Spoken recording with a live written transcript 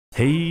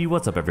Hey,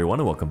 what's up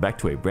everyone and welcome back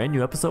to a brand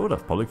new episode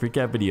of Public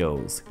Freakout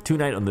Videos.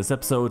 Tonight on this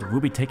episode,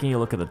 we'll be taking a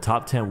look at the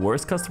top 10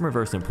 worst customer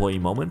vs employee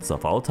moments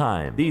of all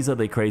time. These are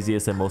the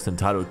craziest and most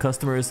entitled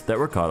customers that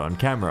were caught on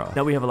camera.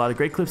 Now we have a lot of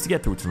great clips to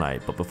get through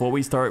tonight, but before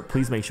we start,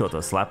 please make sure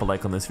to slap a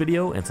like on this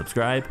video and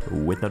subscribe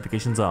with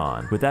notifications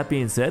on. With that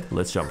being said,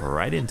 let's jump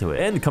right into it.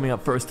 And coming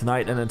up first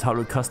tonight, an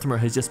entitled customer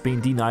has just been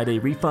denied a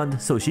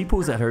refund, so she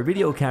pulls out her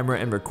video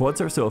camera and records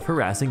herself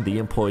harassing the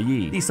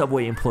employee. The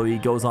Subway employee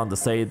goes on to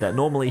say that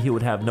normally he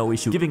would have no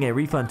issue giving a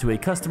refund to a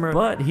customer,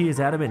 but he is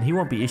adamant he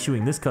won't be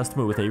issuing this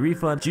customer with a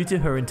refund due to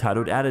her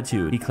entitled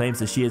attitude. He claims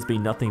that she has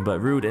been nothing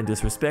but rude and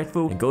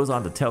disrespectful and goes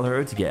on to tell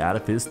her to get out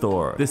of his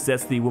store. This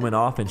sets the woman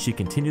off and she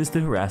continues to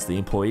harass the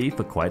employee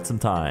for quite some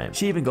time.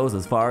 She even goes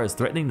as far as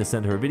threatening to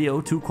send her video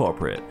to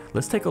corporate.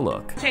 Let's take a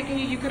look.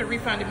 Taking you could have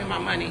refunded me my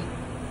money.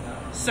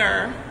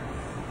 Sir,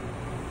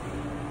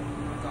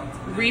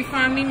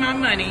 refund me my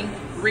money.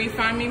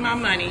 Refund me my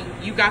money.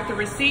 You got the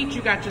receipt,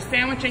 you got your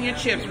sandwich and your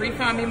chips.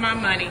 Refund me my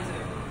money.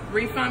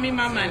 Refund me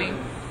my money.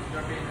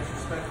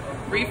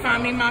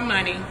 Refund me my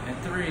money. And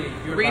three,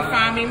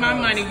 refund me my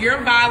money. You're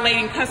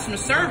violating customer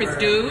service,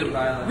 dude.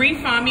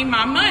 Refund me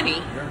my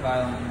money.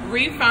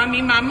 Refund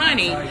me my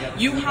money.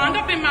 You hung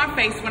up in my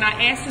face when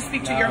I asked to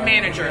speak to your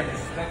manager.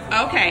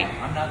 Okay.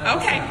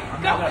 Okay.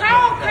 Go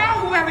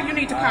call whoever you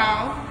need to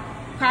call.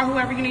 Call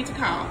whoever you need to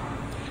call.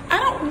 I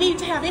don't need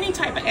to have any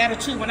type of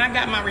attitude when I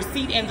got my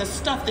receipt and the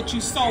stuff that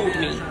you sold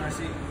me.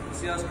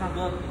 See how it's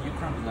crumpled up? You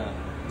crumpled up.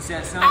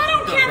 I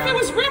don't care if it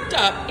was ripped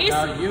up. It's,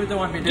 no, you're the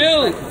one being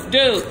dude,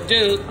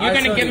 you're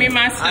gonna give me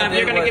my stuff.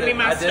 You're gonna give me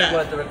my stuff. I did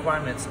what the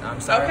requirements. I'm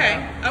sorry.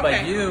 Okay.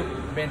 But you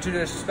being too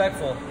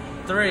disrespectful.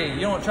 Three, you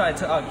don't try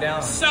to talk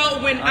down.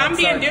 So when I'm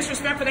being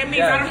disrespectful, that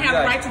means I don't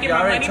have the right to get my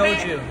money back? I already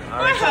told you.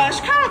 Well,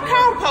 hush. Call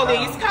the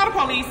police. Call the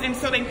police and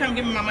so they can come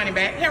give me my money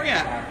back. Hurry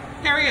up.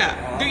 Hurry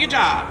up. Do your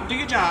job. Do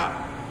your job.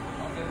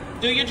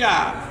 Do your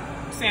job.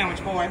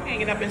 Sandwich boy,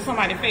 hanging up in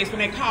somebody's face when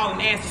they call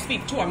and ask to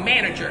speak to a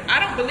manager. I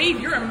don't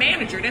believe you're a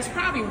manager. That's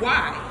probably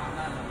why.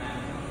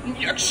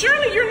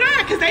 Surely you're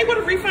not, because they would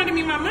have refunded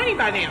me my money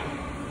by now.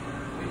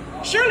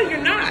 Surely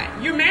you're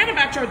not. You're mad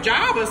about your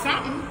job or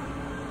something.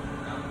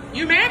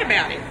 You're mad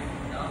about it.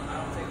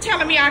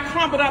 Telling me I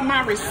crumpled up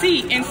my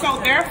receipt, and so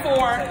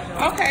therefore,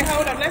 okay,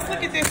 hold up. Let's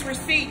look at this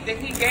receipt that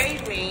he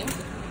gave me.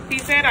 He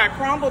said I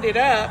crumbled it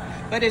up,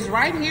 but it's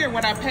right here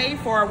what I paid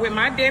for with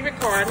my debit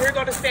card. Here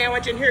go the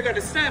sandwich and here go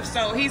the stuff.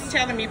 So he's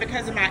telling me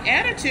because of my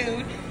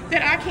attitude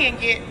that I can't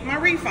get my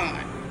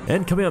refund.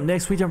 And coming up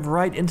next, we jump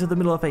right into the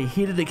middle of a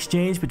heated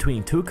exchange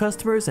between two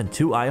customers and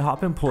two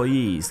IHOP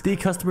employees. The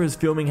customers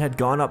filming had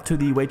gone up to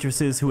the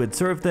waitresses who had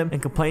served them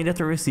and complained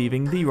after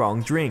receiving the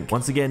wrong drink.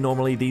 Once again,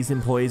 normally these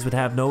employees would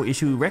have no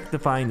issue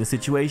rectifying the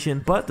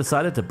situation, but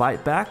decided to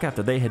bite back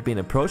after they had been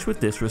approached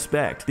with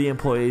disrespect. The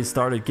employees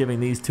started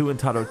giving these two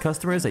entitled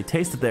customers a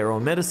taste of their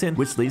own medicine,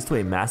 which leads to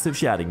a massive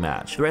shouting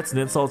match. Threats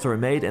and insults are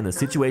made and the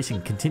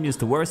situation continues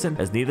to worsen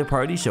as neither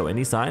party show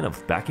any sign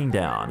of backing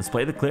down. Let's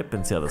play the clip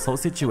and see how this whole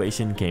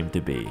situation came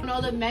to be. I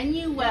know the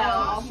menu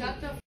well. Shut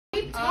the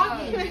keep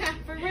talking.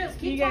 For real,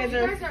 keep you guys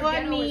talking. are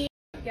funny.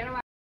 Get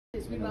around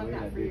this. We love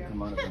that for you.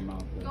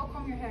 Go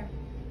comb your hair.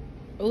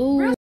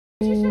 Ooh.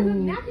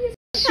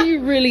 She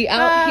really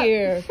out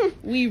here.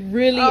 We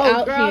really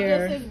out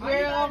here.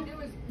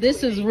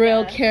 This is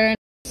real Karen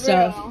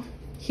stuff.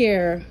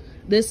 Here.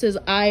 This is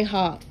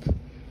IHOP.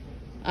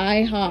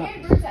 IHOP. We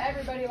ain't rude to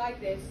everybody like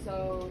this,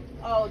 so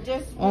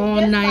just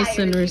nice liars.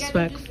 and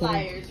respectful.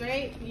 Liars,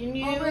 right? You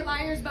knew. We're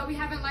liars, but we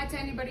haven't lied to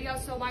anybody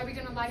else. So why are we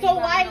gonna lie to you? So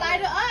why lie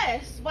to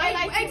us? Why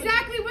lie to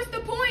exactly? What's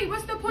the point?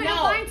 What's the point of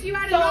lying to you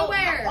out of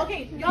nowhere?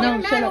 Okay, y'all are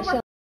mad over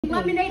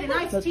lemonade and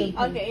iced tea.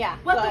 Okay, yeah.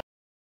 What the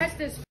press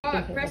this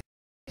fuck? Press.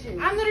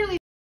 I'm literally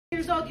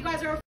years old. You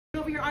guys are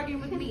over here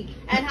arguing with me.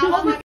 And how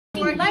long have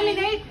you worked?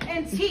 Lemonade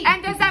and tea.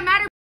 And does that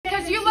matter?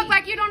 Because you look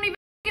like you don't even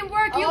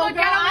work. You look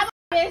at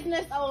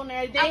business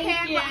owner.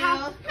 Thank you.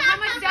 How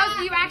much sales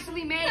do you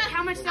actually make?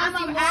 How much sales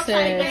do you actually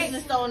make?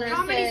 Business owner.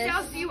 How many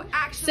sales do you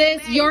actually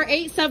make? Sis, your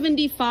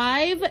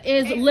 $8.75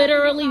 is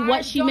literally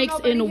what she makes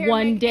in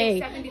one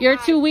day. Your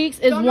 2 weeks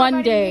is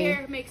one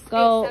day.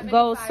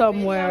 Go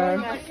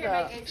somewhere.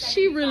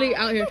 She really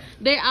out here.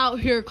 They out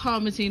here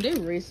commenting. They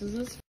racist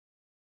as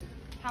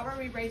How are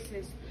we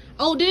racist?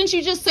 Oh, didn't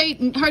you just say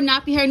her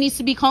nappy hair needs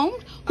to be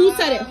combed? Who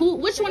said it? Who?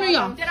 Which one of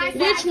y'all?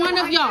 Which one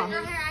of y'all?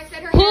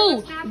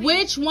 Who?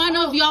 Which one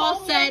of y'all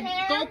said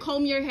go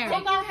comb your hair?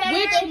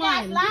 Which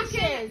one?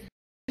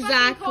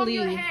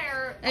 Exactly.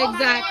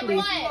 Exactly.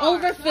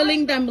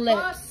 Overfilling them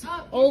lips.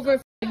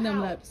 Overfilling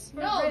them lips.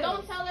 No,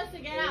 don't tell us to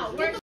get out.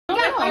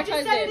 I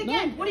just said it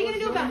again. What are you gonna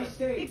do about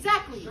it?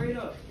 Exactly.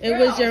 It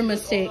was your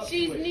mistake.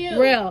 She's new.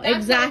 Real.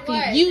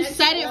 Exactly. You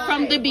said it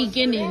from the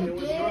beginning. It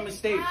was your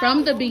mistake.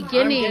 From the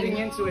beginning. I'm getting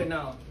into it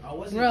now. I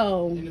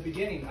wasn't in the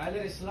beginning. I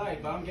let it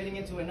slide, but I'm getting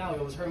into it now.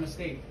 It was her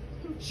mistake.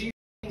 She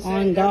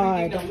on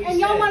God. And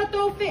y'all want to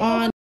throw a fit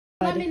on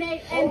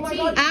lemonade and tea.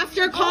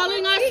 After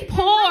calling us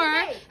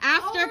poor,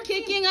 after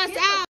kicking us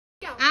out,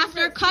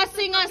 after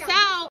cussing us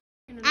out,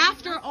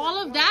 after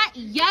all of that,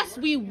 yes,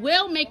 we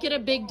will make it a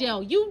big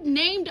deal. You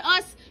named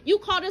us, you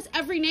called us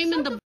every name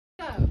in the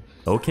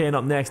Okay, and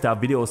up next, our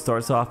video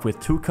starts off with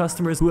two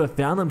customers who have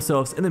found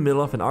themselves in the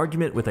middle of an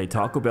argument with a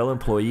Taco Bell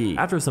employee.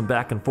 After some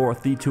back and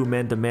forth, the two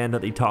men demand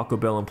that the Taco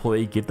Bell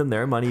employee give them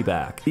their money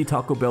back. The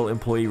Taco Bell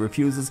employee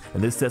refuses,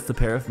 and this sets the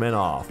pair of men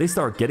off. They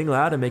start getting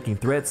loud and making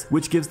threats,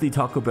 which gives the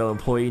Taco Bell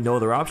employee no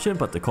other option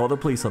but to call the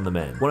police on the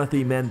men. One of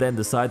the men then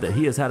decides that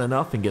he has had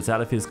enough and gets out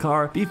of his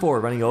car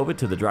before running over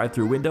to the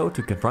drive-thru window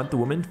to confront the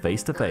woman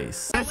face to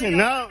face. Listen,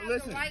 no,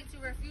 listen.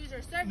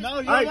 No,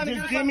 you All don't right,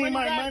 just give me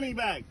my money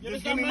back.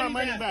 Just give me my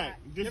money back.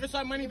 Give us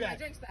our money back.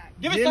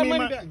 Give us our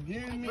money back.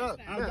 Give me.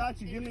 I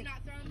got you.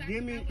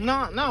 Give me.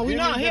 No, we're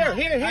not. Here. I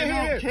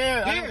don't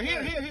care.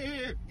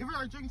 Here. Give her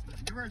our drinks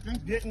back. Give her our drinks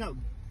back. No,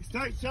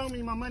 start showing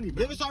me my money back.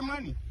 Give us our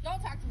money.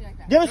 Don't talk to me like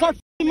that. Give us our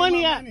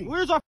money at.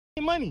 Where's our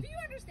money? Do you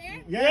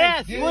understand?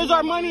 Yes. Where's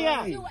our money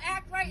at? You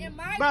act right in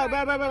my Bro,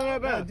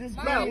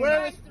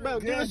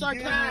 give us our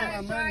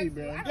cash. Money,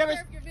 bro.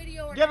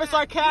 Give us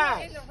our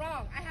cash. You're in the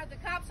wrong. I have the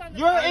cops on the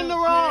You're in the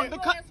wrong. The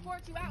cops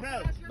escort you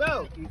out.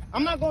 Bro,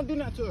 I'm not gonna do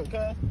that to her,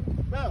 cuz.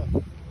 Bro,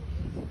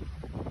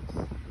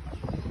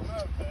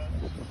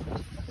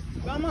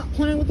 I'm not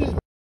playing with this.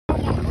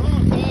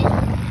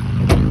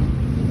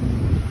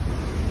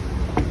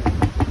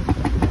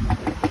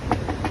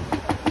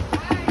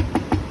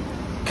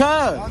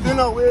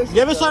 Cuz,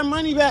 give us our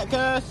money back,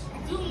 cuz.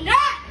 Do not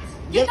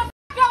get the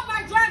fuck out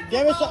my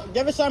drive.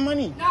 Give us our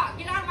money. No,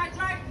 get out of my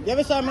drive. Give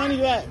us our money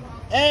back.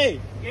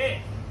 Hey. Yeah.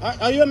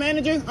 Are you a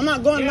manager? I'm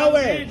not going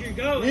nowhere. Manager,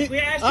 go. We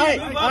asked all you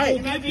to move up, we'll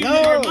give you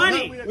our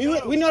money.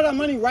 We know that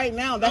money right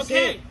now. That's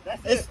it.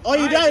 It's all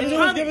you gotta do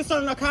is give us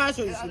some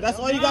narcotics. That's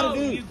all you gotta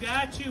do. You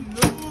got to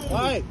move. All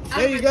right,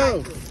 there you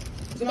go.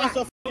 It's not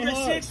so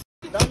hard.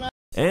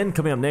 And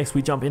coming up next,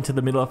 we jump into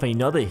the middle of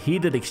another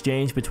heated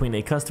exchange between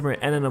a customer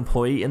and an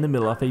employee in the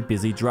middle of a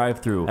busy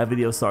drive-thru. Our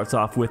video starts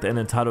off with an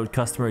entitled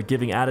customer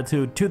giving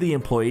attitude to the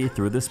employee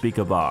through the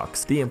speaker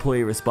box. The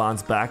employee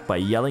responds back by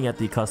yelling at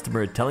the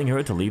customer, telling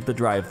her to leave the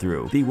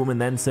drive-thru. The woman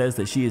then says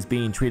that she is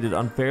being treated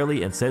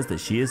unfairly and says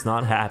that she is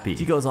not happy.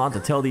 She goes on to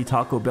tell the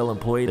Taco Bell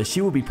employee that she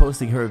will be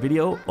posting her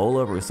video all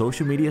over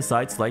social media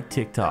sites like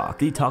TikTok.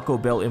 The Taco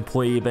Bell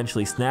employee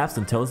eventually snaps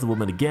and tells the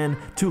woman again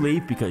to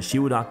leave because she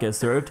would not get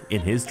served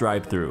in his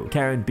drive-thru.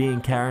 Karen, being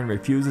Karen,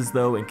 refuses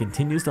though and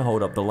continues to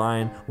hold up the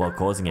line while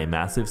causing a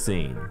massive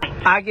scene.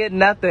 I get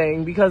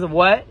nothing because of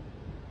what?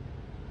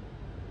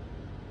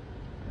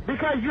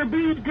 Because you're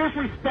being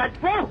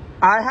disrespectful.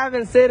 I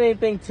haven't said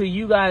anything to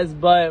you guys,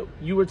 but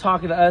you were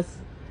talking to us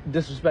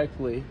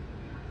disrespectfully.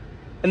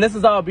 And this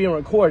is all being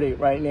recorded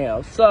right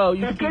now. So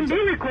you can be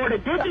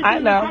recorded. This is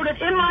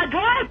recorded in my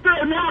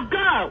drive-thru. Now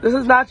go. This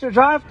is not your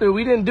drive-thru.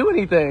 We didn't do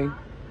anything.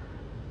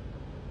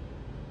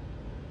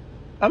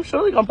 I'm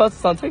surely gonna post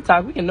this on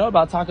TikTok. We can know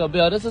about Taco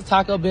Bell. This is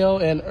Taco Bell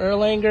in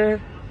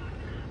Erlanger.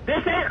 This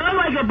ain't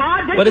Erlanger,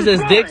 boy. What is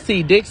this?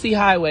 Dixie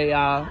Highway,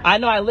 y'all. I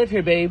know I live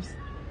here, babes.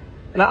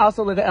 And I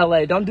also live in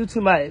LA. Don't do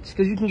too much,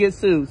 because you can get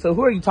sued. So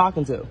who are you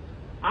talking to?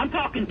 I'm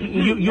talking to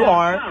you. You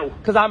aren't,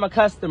 because I'm a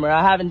customer.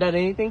 I haven't done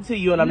anything to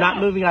you, and I'm not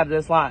moving out of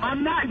this line.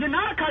 I'm not. You're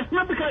not a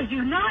customer because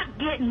you're not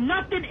getting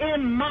nothing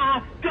in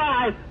my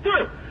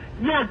drive-thru.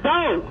 Yeah,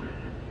 go.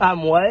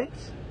 I'm what?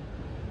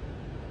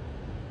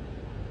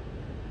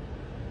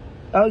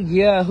 Oh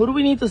yeah, who do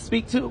we need to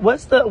speak to?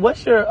 What's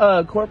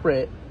your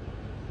corporate?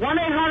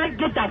 1-800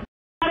 get the f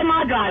out of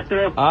my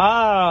drive-thru.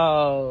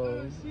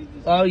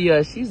 Oh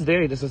yeah, she's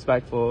very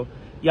disrespectful.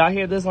 Y'all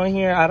hear this on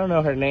here? I don't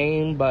know her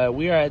name, but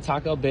we are at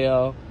Taco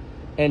Bell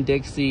in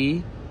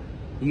Dixie.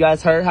 You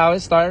guys heard how it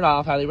started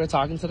off, how they were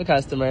talking to the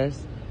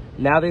customers.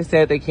 Now they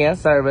said they can't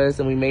serve us,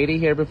 and we made it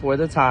here before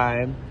the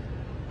time.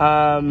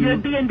 You're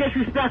being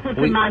disrespectful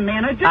to my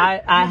manager.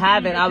 I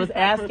haven't. I was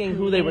asking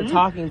who they were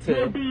talking to.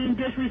 You're being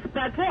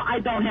disrespectful.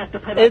 I don't have to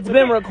put It's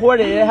been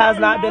recorded. It has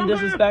not been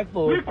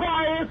disrespectful.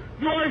 Requires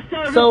your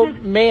services. So,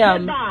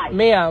 ma'am,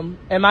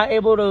 am I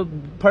able to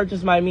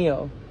purchase my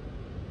meal?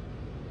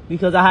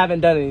 Because I haven't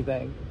done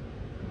anything.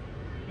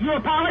 You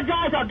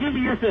apologize, I'll give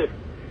you your food.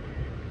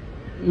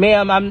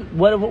 Ma'am, I'm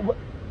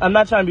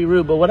not trying to be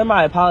rude, but what am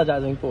I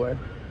apologizing for?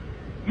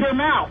 Your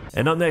mouth.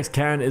 And up next,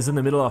 Karen is in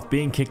the middle of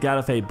being kicked out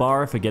of a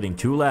bar for getting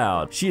too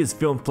loud. She is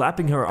filmed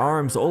flapping her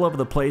arms all over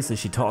the place as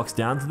she talks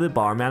down to the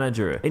bar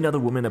manager. Another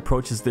woman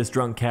approaches this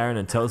drunk Karen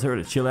and tells her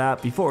to chill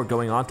out before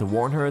going on to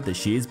warn her that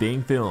she is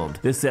being filmed.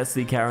 This sets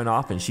the Karen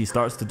off and she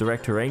starts to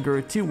direct her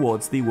anger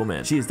towards the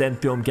woman. She is then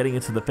filmed getting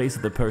into the face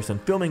of the person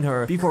filming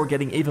her before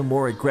getting even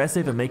more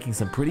aggressive and making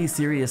some pretty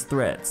serious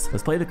threats.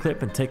 Let's play the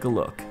clip and take a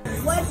look.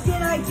 What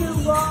did I do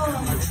wrong?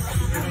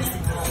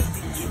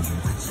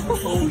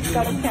 Oh, he's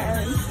got a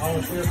Karen.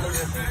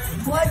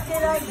 What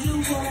did I do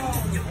wrong?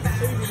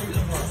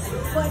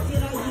 What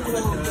did I do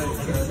wrong?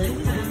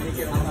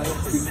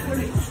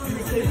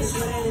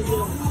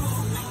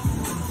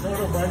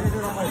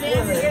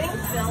 You're getting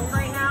filmed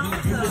right now.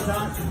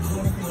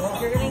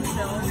 You're getting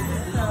filmed.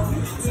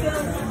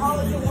 Film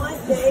all you want,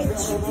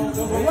 bitch.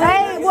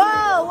 Hey,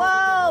 whoa,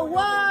 whoa,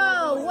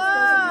 whoa,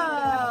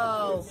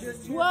 whoa,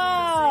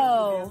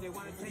 whoa.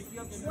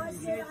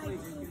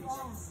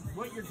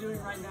 what you're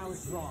doing right now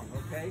is wrong,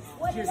 okay?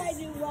 What did I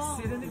do wrong?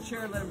 Sit in the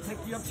chair, let him take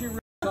you up to your room.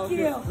 Fuck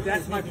you.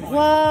 That's my point.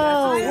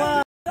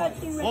 Whoa,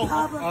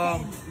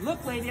 Republican.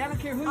 Look, lady, I don't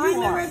care who I'm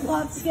you are. a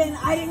Republican.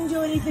 I didn't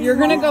do anything You're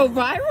wrong. gonna go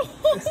viral?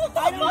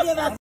 I don't give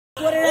a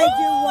what did I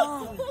do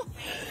wrong?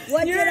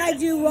 What did I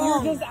do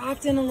wrong? You're just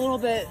acting a little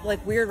bit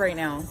like weird right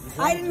now.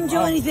 I didn't do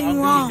anything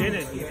wrong. You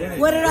didn't.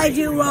 What did I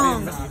do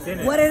wrong?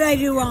 What did I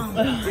do wrong?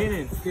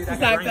 He's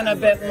acting a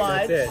bit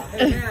much.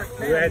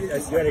 You had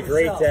a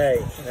great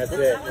day. That's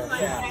it.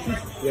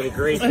 You had a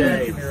great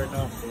day.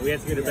 We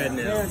have to go to bed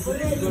now.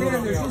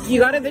 You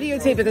gotta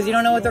videotape because you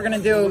don't know what they're gonna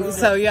do,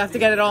 so you have to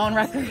get it all on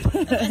record.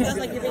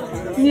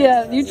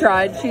 Yeah, you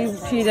tried. She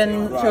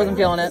wasn't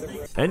feeling it.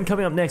 And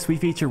coming up next, we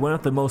feature one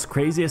of the most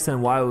craziest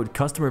and wild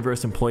customer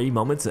versus employee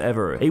moments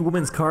ever. A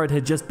woman's card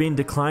had just been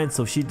declined,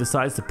 so she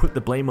decides to put the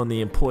blame on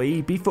the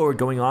employee before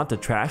going on to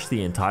trash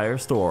the entire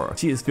store.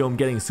 She is filmed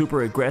getting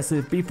super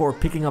aggressive before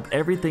picking up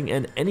everything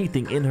and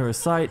anything in her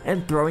sight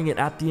and throwing it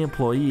at the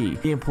employee.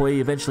 The employee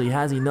eventually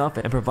has enough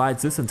and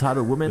provides this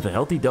entitled woman with a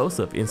healthy dose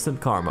of instant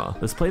karma.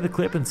 Let's play the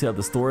clip and see how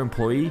the store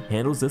employee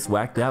handles this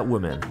whacked out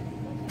woman.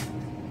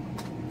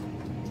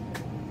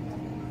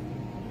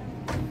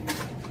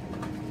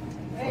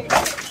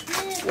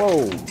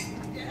 Whoa.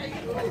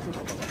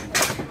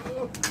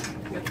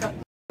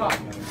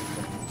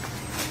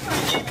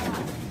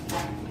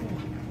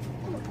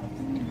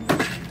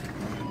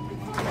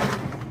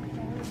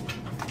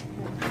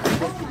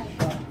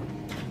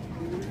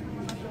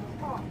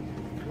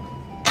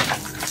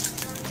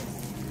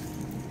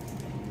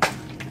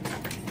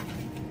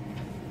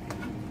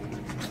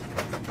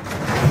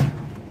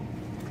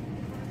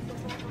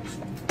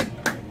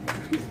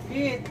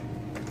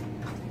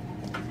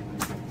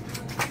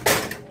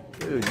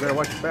 Dude, you better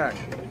watch your back.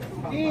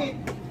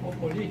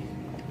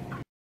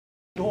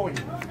 Going.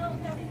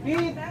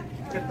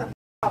 Get the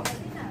up.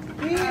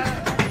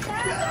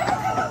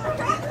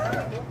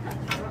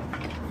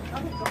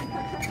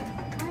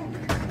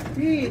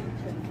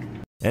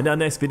 And our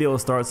next video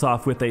starts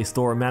off with a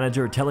store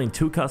manager telling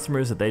two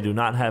customers that they do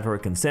not have her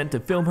consent to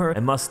film her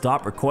and must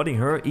stop recording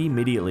her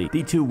immediately.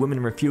 The two women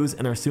refuse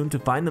and are soon to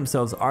find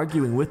themselves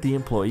arguing with the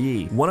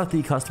employee. One of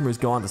the customers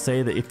go on to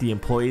say that if the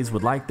employees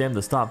would like them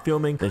to stop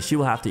filming, then she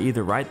will have to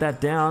either write that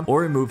down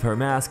or remove her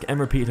mask and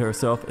repeat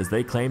herself as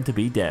they claim to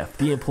be deaf.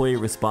 The employee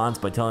responds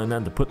by telling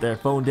them to put their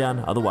phone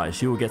down, otherwise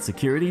she will get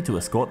security to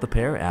escort the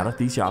pair out of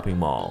the shopping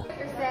mall.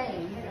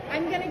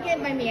 I'm gonna get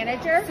my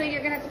manager, so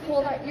you're gonna have to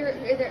pull that.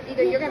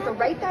 Either you're gonna have to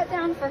write that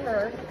down for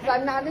her. So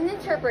I'm not an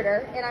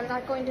interpreter, and I'm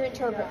not going to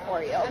interpret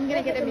for you. I'm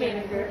gonna get a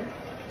manager.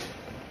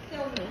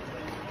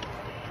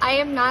 I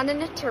am not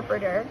an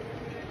interpreter.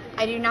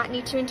 I do not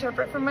need to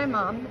interpret for my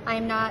mom. I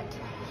am not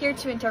here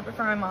to interpret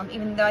for my mom,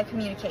 even though I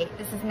communicate.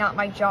 This is not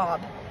my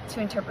job to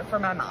interpret for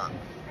my mom.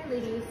 Hi,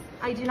 ladies.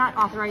 I do not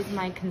authorize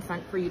my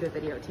consent for you to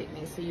videotape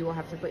me, so you will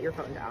have to put your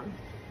phone down.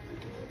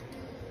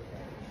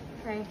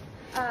 Okay.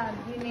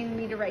 You need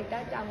me to write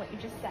that down, what you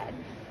just said.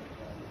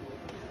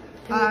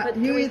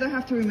 You either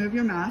have to remove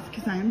your mask,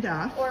 because I am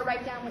deaf, or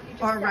write down what you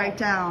just said. Or write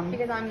down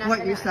because I'm not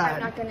what you said.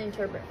 I'm not going to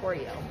interpret for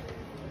you.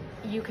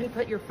 You can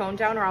put your phone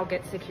down, or I'll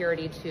get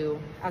security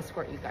to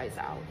escort you guys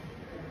out.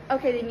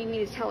 Okay, then you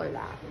need to tell her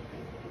that.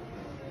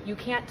 You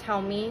can't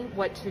tell me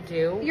what to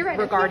do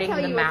regarding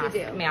the mask,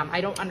 ma'am. I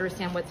don't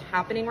understand what's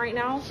happening right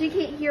now. She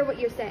can't hear what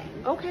you're saying.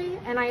 Okay,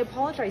 and I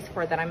apologize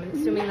for that. I'm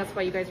assuming that's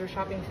why you guys are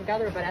shopping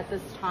together, but at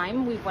this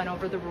time, we went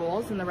over the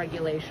rules and the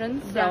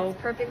regulations, so...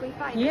 That's perfectly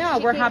fine. Yeah,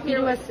 we're happy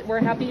to assist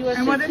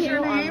And what is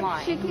your name?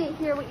 Online. She can't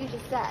hear what you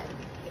just said.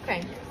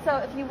 Okay. So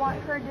if you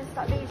want her to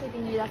stop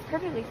videotaping you, that's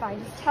perfectly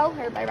fine. Just tell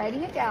her by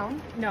writing it down.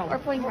 No. Or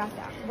pulling her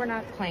down. We're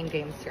not playing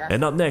games here.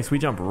 And up next, we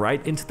jump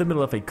right into the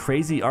middle of a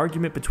crazy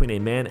argument between a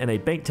man and a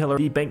bank teller.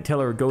 The bank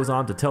teller goes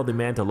on to tell the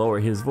man to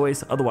lower his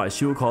voice, otherwise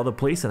she will call the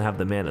police and have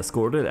the man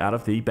escorted out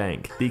of the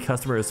bank. The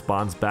customer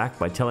responds back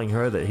by telling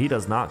her that he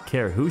does not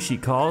care who she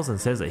calls and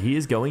says that he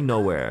is going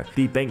nowhere.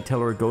 The bank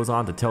teller goes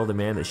on to tell the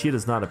man that she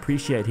does not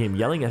appreciate him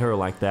yelling at her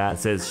like that and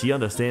says she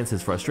understands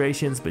his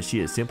frustrations, but she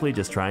is simply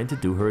just trying to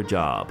do her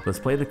job. Let's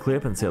play the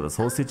clip and see how this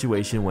whole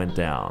situation went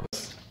down.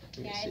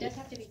 Yeah, it does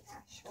have to be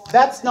cash.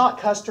 That's not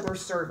customer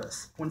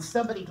service when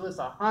somebody lives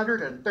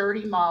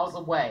 130 miles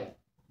away.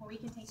 Well, we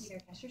can take you their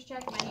cashier's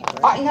check.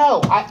 I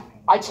know.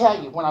 I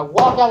tell you, when I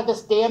walk out of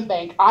this damn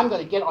bank, I'm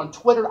going to get on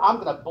Twitter. I'm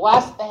going to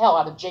blast the hell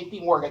out of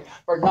JP Morgan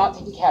for not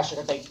taking cash at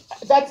a bank.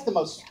 That's the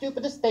most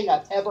stupidest thing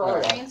I've ever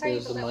heard of.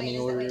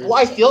 Well,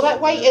 I feel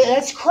that way.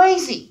 That's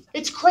crazy.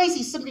 It's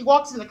crazy. Somebody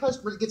walks in, the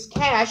customer gets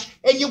cash,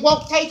 and you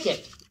won't take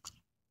it.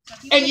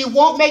 And you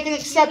won't make an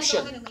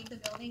exception. Go ahead and leave the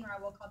building, or I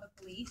will call the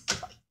police.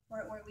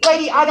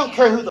 Lady, I don't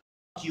care who the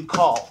f you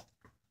call.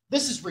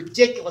 This is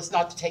ridiculous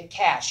not to take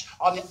cash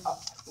on the.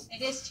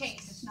 It is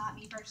Chase. It's not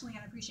me personally.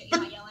 I appreciate you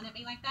not yelling at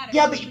me like that.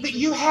 Yeah, but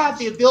you have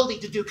the ability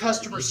to do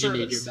customer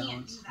service.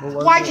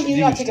 Why can you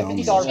not take a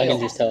 $50 bill? I can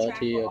just tell it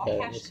to you. Okay,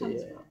 let's see.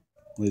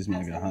 Leaves me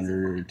like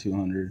 100 or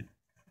 200.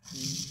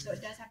 So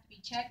it does have to be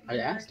check. I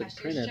asked to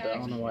print it, but I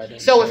don't know why I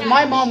didn't. So if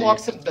my mom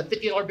walks up with the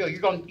 $50 bill,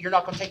 you're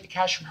not going to take the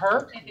cash from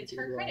her? If it's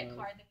her credit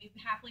card, then we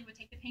happily would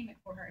take the payment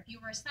for her. If you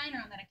were a signer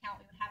on that account,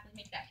 we would happily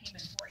make that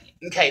payment for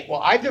you. Okay,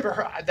 well, I've never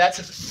heard,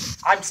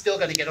 I'm still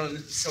going to get on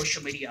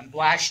social media and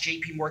blast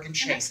JP Morgan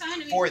Chase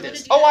for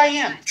this. Oh, I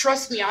am.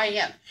 Trust me, I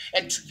am.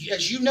 And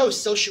as you know,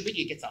 social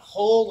media gets a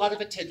whole lot of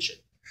attention.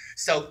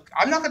 So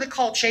I'm not going to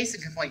call Chase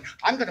and complain.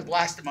 I'm going to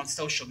blast him on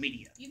social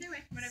media. Either way,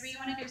 whatever you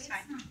want to do is fine.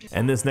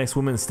 And this next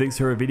woman sticks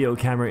her video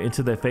camera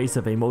into the face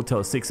of a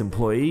Motel 6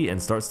 employee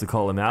and starts to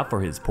call him out for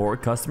his poor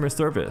customer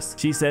service.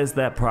 She says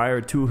that prior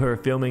to her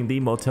filming, the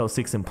Motel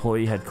 6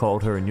 employee had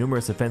called her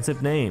numerous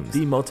offensive names.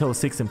 The Motel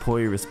 6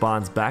 employee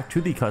responds back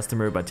to the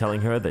customer by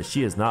telling her that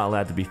she is not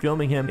allowed to be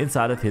filming him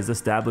inside of his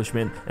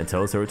establishment and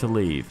tells her to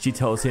leave. She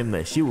tells him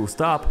that she will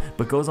stop,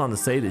 but goes on to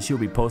say that she'll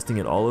be posting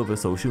it all over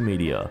social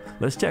media.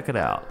 Let's check it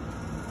out.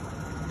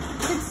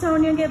 Did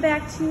Sonia get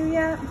back to you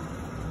yet?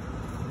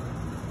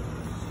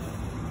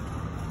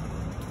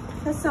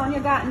 Has Sonia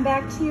gotten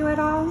back to you at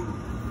all?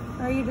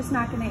 Or are you just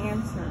not going to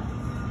answer?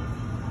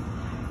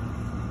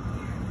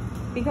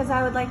 Because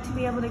I would like to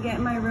be able to get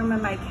in my room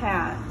and my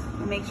cat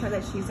and make sure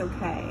that she's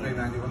okay. Pay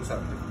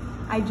 $91.70.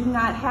 I do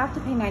not have to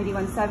pay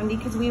 $91.70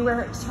 because we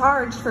were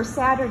charged for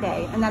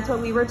Saturday and that's what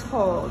we were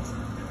told.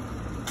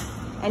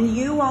 And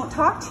you won't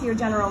talk to your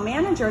general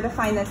manager to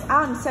find this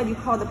out. Instead, you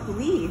call the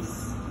police.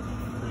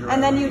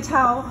 And then you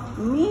tell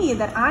me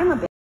that I'm a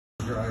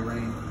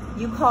bitch.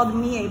 You called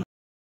me a bitch.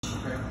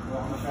 Okay,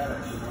 well, I'm a bad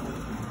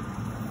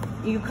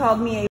actor. You called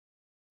me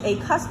a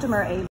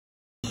customer a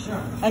bitch.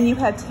 Yeah. And you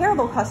had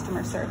terrible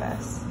customer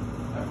service.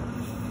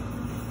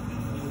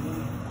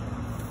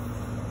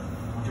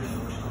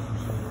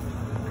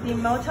 The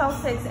Motel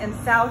 6 in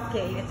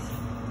Southgate,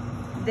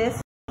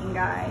 this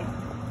guy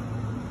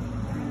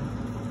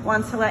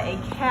wants to let a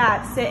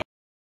cat sit in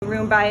the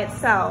room by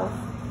itself.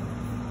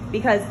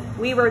 Because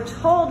we were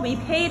told we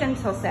paid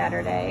until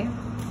Saturday,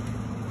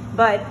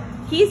 but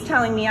he's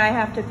telling me I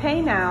have to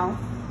pay now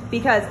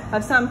because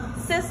of some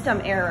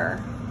system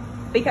error.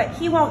 Because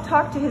he won't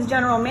talk to his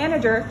general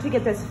manager to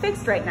get this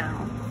fixed right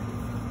now.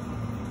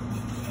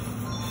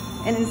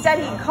 And instead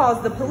he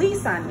calls the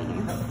police on me. You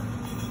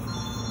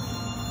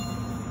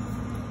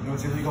know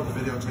it's illegal to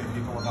videotape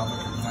people without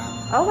their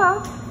consent. Oh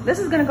well, this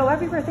is gonna go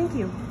everywhere, thank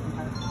you.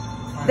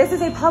 This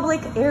is a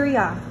public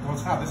area. No,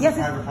 it's not. This is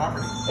private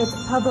property.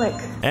 It's public.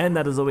 And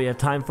that is all we have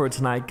time for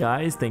tonight,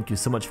 guys. Thank you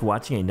so much for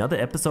watching another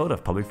episode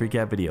of Public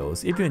Freakout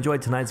Videos. If you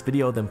enjoyed tonight's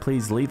video, then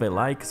please leave a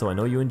like so I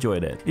know you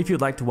enjoyed it. If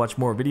you'd like to watch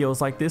more videos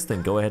like this,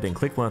 then go ahead and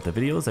click one of the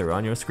videos that are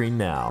on your screen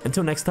now.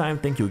 Until next time,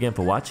 thank you again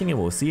for watching and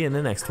we'll see you in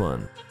the next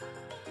one.